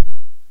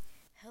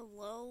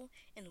hello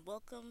and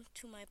welcome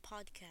to my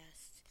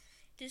podcast.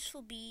 This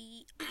will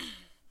be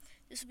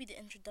this will be the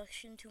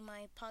introduction to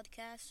my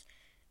podcast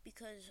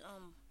because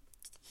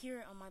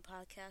here on my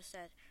podcast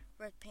at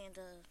Red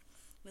Panda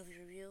Movie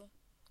Review,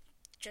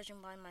 judging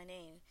by my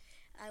name,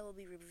 I will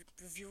be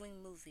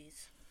reviewing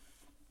movies.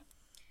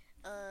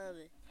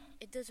 Uh,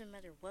 it doesn't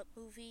matter what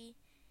movie.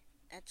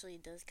 Actually,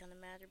 it does kind of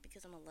matter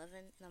because I'm 11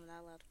 and I'm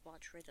not allowed to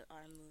watch rated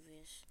R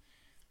movies,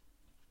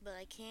 but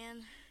I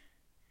can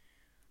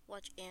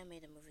watch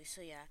animated movies.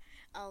 So yeah,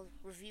 I'll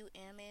review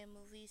animated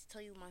movies,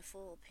 tell you my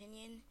full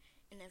opinion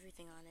and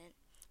everything on it.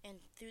 And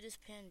through this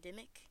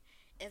pandemic,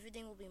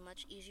 everything will be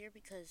much easier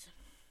because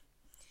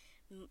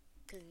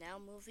now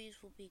movies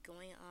will be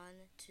going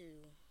on to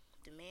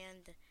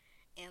demand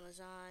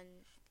Amazon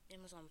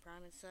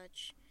Prime and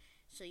such.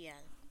 So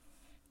yeah,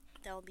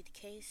 that will be the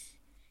case.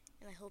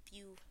 And I hope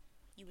you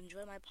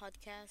enjoy my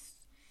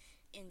podcast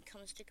and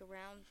come stick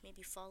around.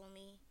 Maybe follow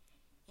me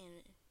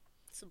and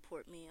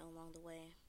support me along the way.